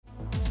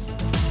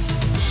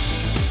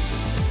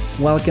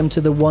Welcome to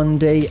the One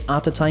Day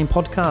at a Time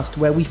podcast,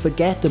 where we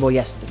forget about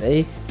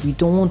yesterday, we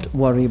don't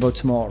worry about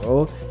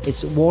tomorrow.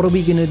 It's what are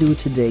we going to do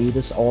today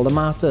that's all that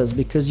matters,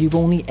 because you've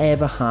only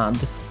ever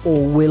had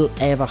or will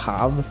ever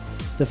have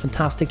the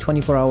fantastic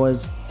 24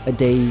 hours a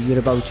day you're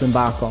about to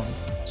embark on.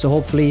 So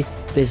hopefully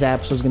this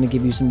episode is going to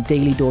give you some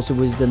daily dose of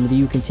wisdom that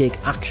you can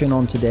take action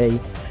on today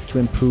to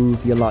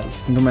improve your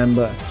life. And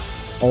remember,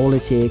 all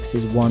it takes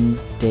is one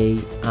day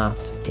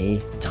at a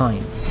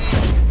time.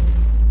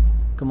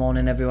 Good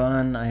morning,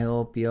 everyone. I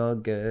hope you're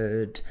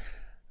good.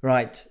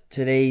 Right,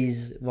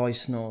 today's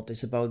voice note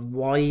is about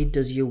why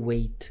does your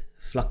weight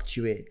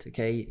fluctuate,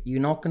 okay?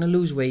 You're not going to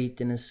lose weight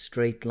in a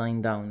straight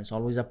line down. It's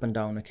always up and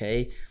down,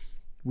 okay?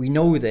 We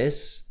know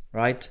this,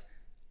 right?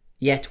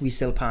 Yet we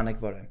still panic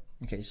about it.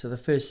 Okay, so the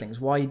first thing is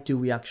why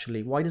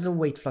does the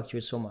weight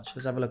fluctuate so much?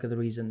 Let's have a look at the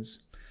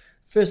reasons.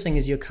 First thing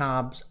is your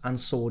carbs and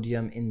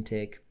sodium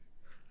intake.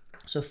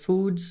 So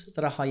foods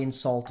that are high in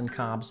salt and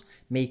carbs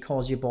may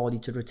cause your body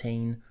to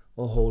retain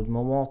or hold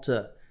more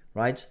water,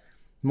 right?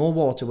 More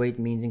water weight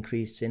means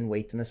increase in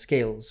weight in the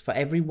scales. For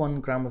every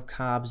 1 gram of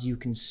carbs you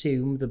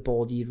consume, the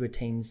body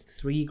retains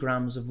 3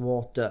 grams of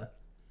water.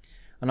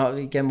 And as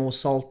you get more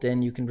salt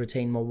in, you can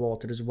retain more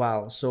water as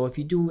well. So if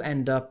you do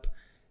end up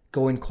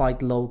going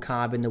quite low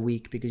carb in the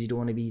week because you don't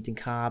want to be eating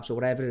carbs or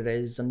whatever it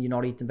is, and you're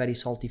not eating very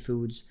salty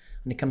foods,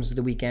 when it comes to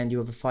the weekend you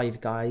have a Five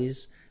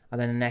Guys,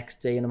 and then the next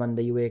day on a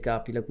Monday you wake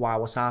up, you're like, wow,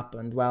 what's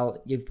happened? Well,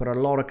 you've put a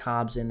lot of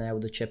carbs in there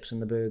with the chips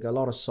and the burger, a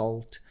lot of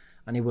salt,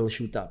 and it will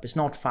shoot up. It's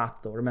not fat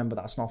though. Remember,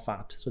 that's not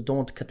fat. So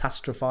don't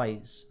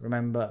catastrophize.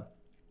 Remember,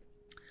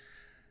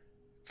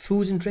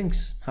 foods and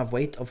drinks have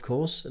weight, of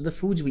course. The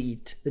foods we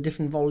eat, the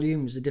different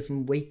volumes, the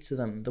different weights of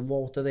them, the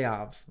water they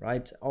have,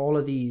 right? All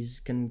of these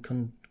can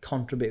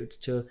contribute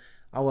to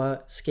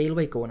our scale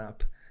weight going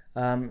up.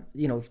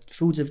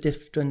 Foods have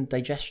different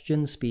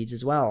digestion speeds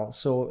as well.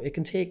 So it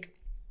can take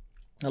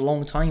a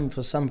long time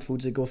for some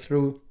foods to go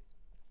through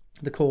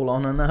the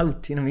colon and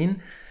out, you know what I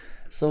mean?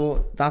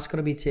 So that's got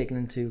to be taken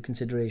into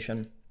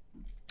consideration.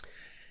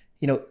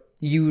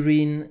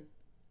 Urine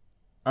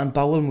and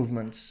bowel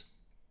movements,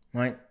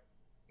 right?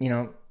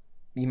 You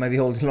might be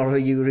holding a lot of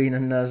urine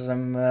and there's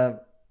some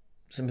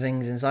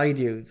things inside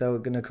you that are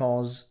going to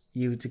cause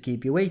you to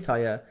keep your weight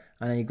higher.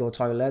 And then you go to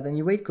the toilet and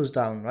your weight goes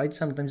down, right?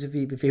 Sometimes if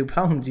you eat a few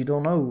pounds, you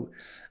don't know.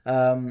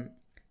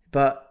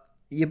 But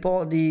your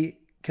body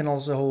can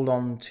also hold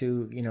on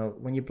to,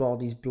 when your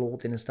body's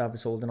bloating and stuff,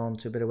 it's holding on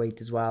to a bit of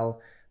weight as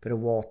well, a bit of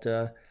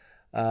water.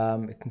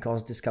 It can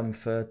cause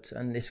discomfort,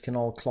 and this can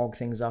all clog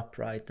things up,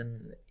 right?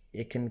 And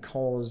it can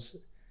cause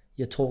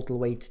your total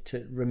weight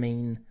to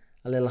remain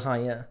a little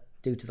higher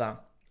due to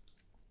that.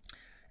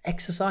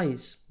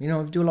 Exercise. If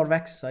you do a lot of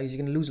exercise,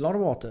 you're going to lose a lot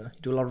of water.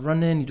 You do a lot of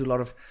running, you do a lot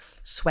of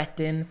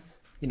sweating.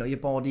 Your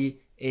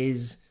body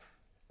is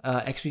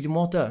excreting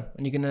water,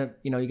 and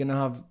you're gonna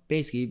have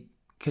basically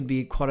could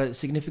be quite a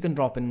significant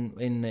drop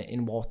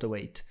in water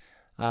weight.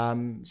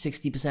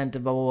 60%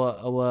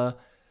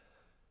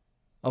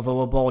 of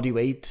our body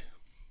weight,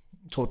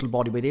 total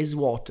body weight, is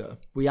water.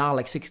 We are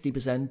like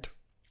 60%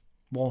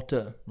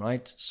 water,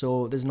 right?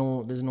 So there's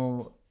no,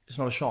 it's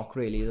not a shock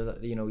really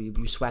that,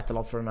 you sweat a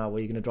lot for an hour,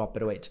 you're going to drop a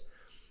bit of weight.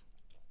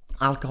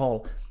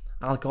 Alcohol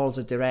is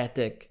a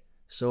diuretic,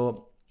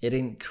 so it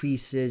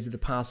increases the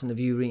passing of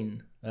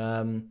urine.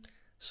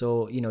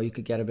 So, you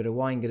could get a bit of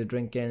wine, get a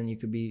drink in, and you're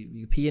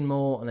peeing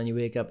more, and then you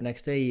wake up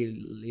next day,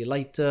 you're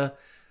lighter.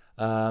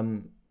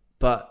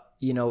 But,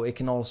 it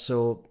can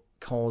also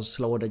cause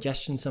slower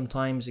digestion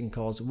sometimes. It can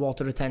cause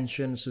water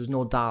retention, so there's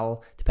no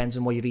dal. Depends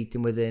on what you're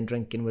eating with it and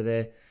drinking with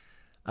it.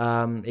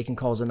 It can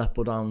cause an up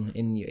or down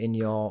in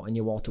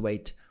your water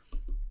weight.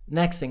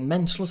 Next thing,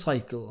 menstrual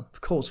cycle. Of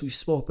course, we've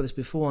spoke about this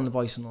before on the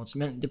voice notes.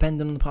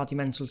 Depending on the part of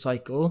your menstrual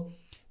cycle,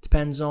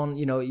 depends on,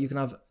 you can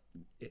have,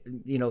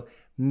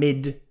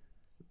 mid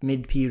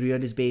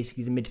period is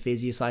basically the mid phase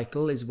of your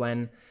cycle, is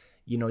when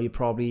you're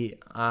probably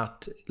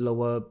at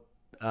lower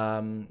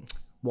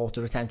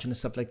water retention and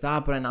stuff like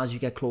that. But then as you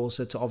get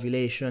closer to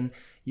ovulation,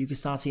 you can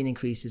start seeing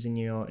increases in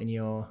your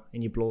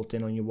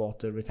bloating, on your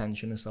water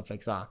retention and stuff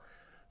like that.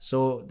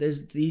 So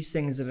there's these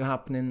things that are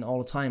happening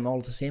all the time, all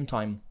at the same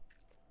time.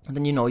 And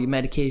then your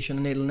medication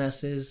and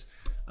illnesses,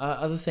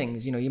 other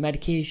things. Your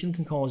medication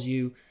can cause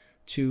you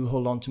to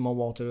hold on to more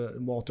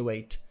water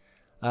weight.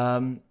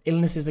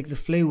 Illnesses like the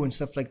flu and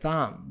stuff like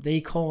that,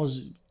 they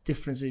cause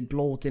difference in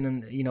bloating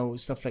and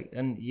stuff like,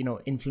 and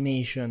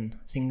inflammation,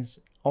 things,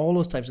 all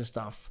those types of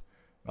stuff,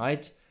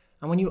 right?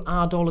 And when you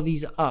add all of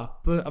these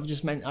up, I've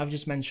just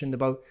mentioned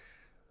about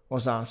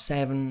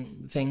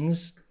 7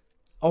 things.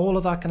 All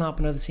of that can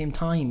happen at the same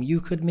time.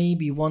 You could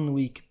maybe one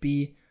week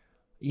be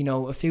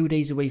a few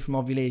days away from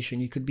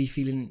ovulation. You could be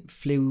feeling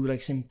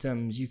flu-like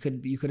symptoms. You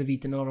could have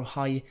eaten a lot of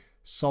high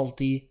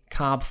salty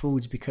carb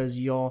foods because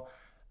your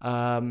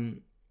hunger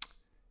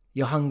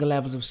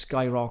levels have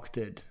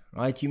skyrocketed,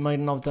 right? You might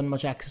not have done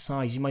much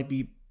exercise. You might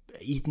be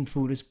eating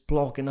food that's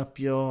blocking up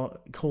your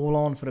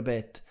colon for a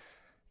bit.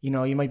 You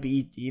might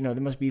be there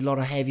must be a lot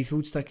of heavy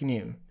food stuck in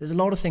you. There's a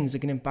lot of things that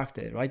can impact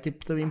it, right?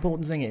 The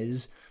important thing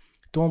is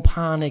Don't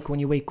panic when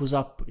your weight goes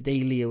up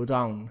daily or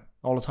down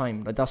all the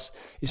time. Like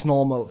it's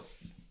normal.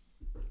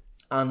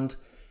 And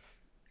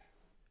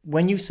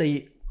when you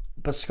say,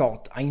 but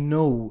Scott, I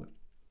know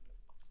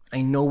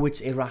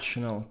it's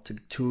irrational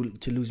to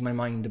lose my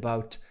mind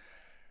about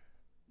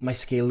my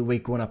scale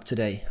weight going up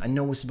today. I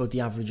know it's about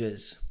the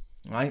averages,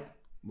 right?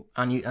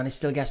 And it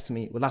still gets to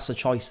me. Well, that's a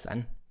choice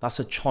then. That's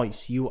a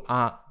choice.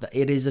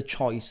 It is a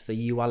choice that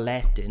you are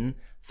letting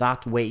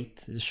that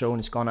weight, showing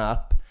it's gone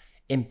up,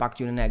 impact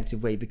you in a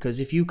negative way. Because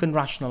if you can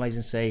rationalize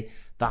and say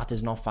that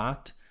is not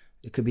fat,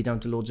 it could be down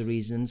to loads of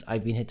reasons.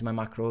 I've been hitting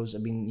my macros.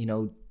 I've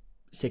been,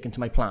 sticking to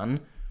my plan.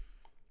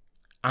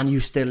 And you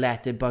still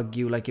let it bug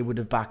you like it would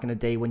have back in the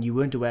day when you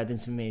weren't aware the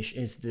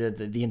information is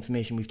the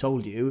information we've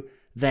told you.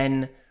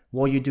 Then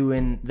what you're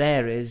doing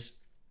there is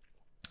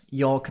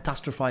you're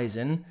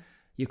catastrophizing,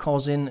 you're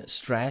causing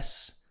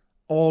stress,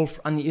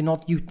 and you're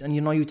not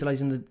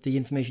utilizing the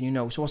information you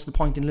know. So what's the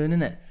point in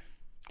learning it?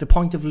 The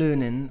point of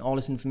learning all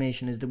this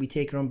information is that we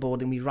take it on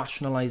board and we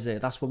rationalize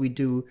it. That's what we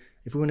do.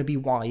 If we want to be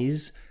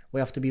wise, we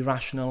have to be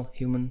rational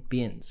human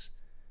beings.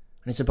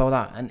 And it's about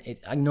that. And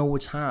I know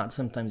it's hard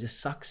sometimes. It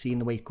sucks seeing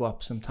the weight go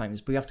up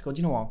sometimes. But you have to go,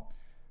 do you know what?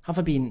 Have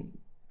I been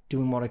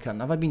doing what I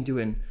can? Have I been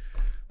doing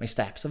my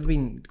steps? Have I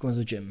been going to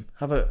the gym?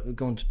 Have I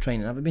going to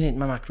training? Have I been hitting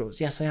my macros?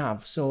 Yes, I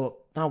have. So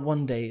that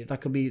one day,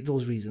 that could be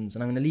those reasons.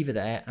 And I'm going to leave it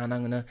there. And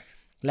I'm going to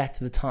let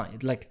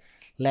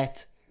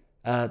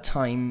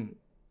time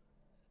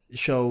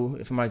show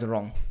if I'm right or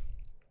wrong.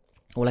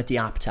 Or let the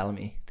app tell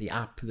me. The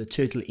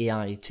Turtle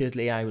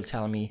AI will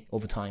tell me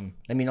over time.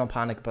 Let me not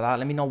panic about that.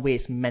 Let me not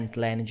waste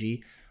mental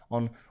energy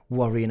on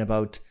worrying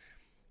about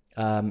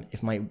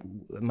if my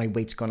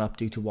weight's gone up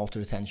due to water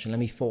retention. Let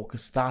me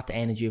focus that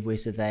energy I've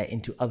wasted there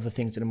into other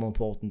things that are more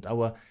important.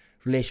 Our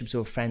relationships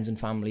with friends and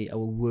family, our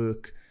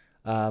work,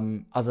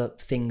 other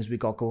things we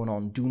got going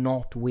on. Do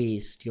not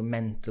waste your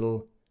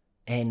mental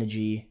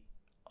energy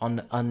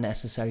on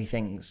unnecessary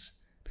things.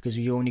 Because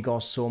you only got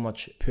so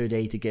much per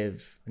day to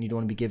give, and you don't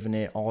want to be giving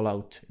it all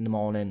out in the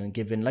morning and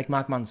giving, like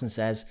Mark Manson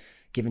says,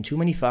 giving too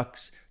many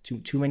fucks to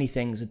too many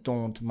things that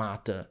don't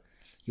matter.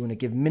 You want to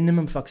give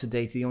minimum fucks a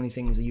day to the only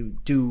things that you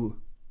do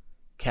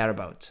care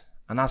about.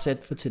 And that's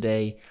it for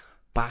today.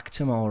 Back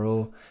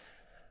tomorrow.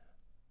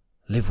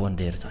 Live one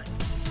day at a time.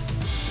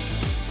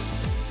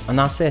 And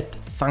that's it.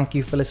 Thank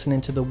you for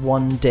listening to the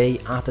One Day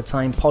at a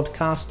Time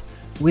podcast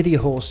with your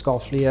host,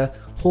 Scott Fleer.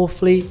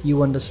 Hopefully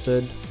you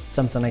understood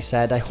something I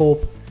said. I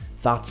hope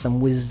that some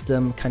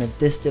wisdom kind of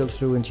distilled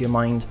through into your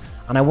mind,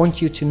 and I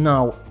want you to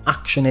now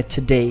action it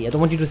today. I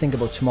don't want you to think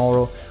about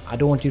tomorrow. I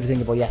don't want you to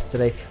think about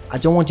yesterday. I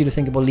don't want you to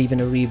think about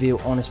leaving a review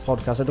on this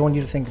podcast. I don't want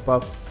you to think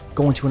about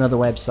going to another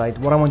website.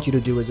 What I want you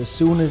to do is, as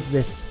soon as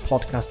this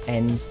podcast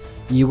ends,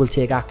 you will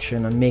take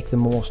action and make the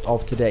most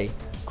of today.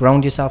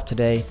 Ground yourself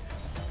today,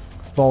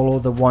 follow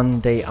the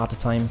one day at a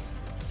time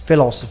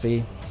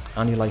philosophy,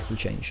 and your life will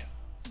change.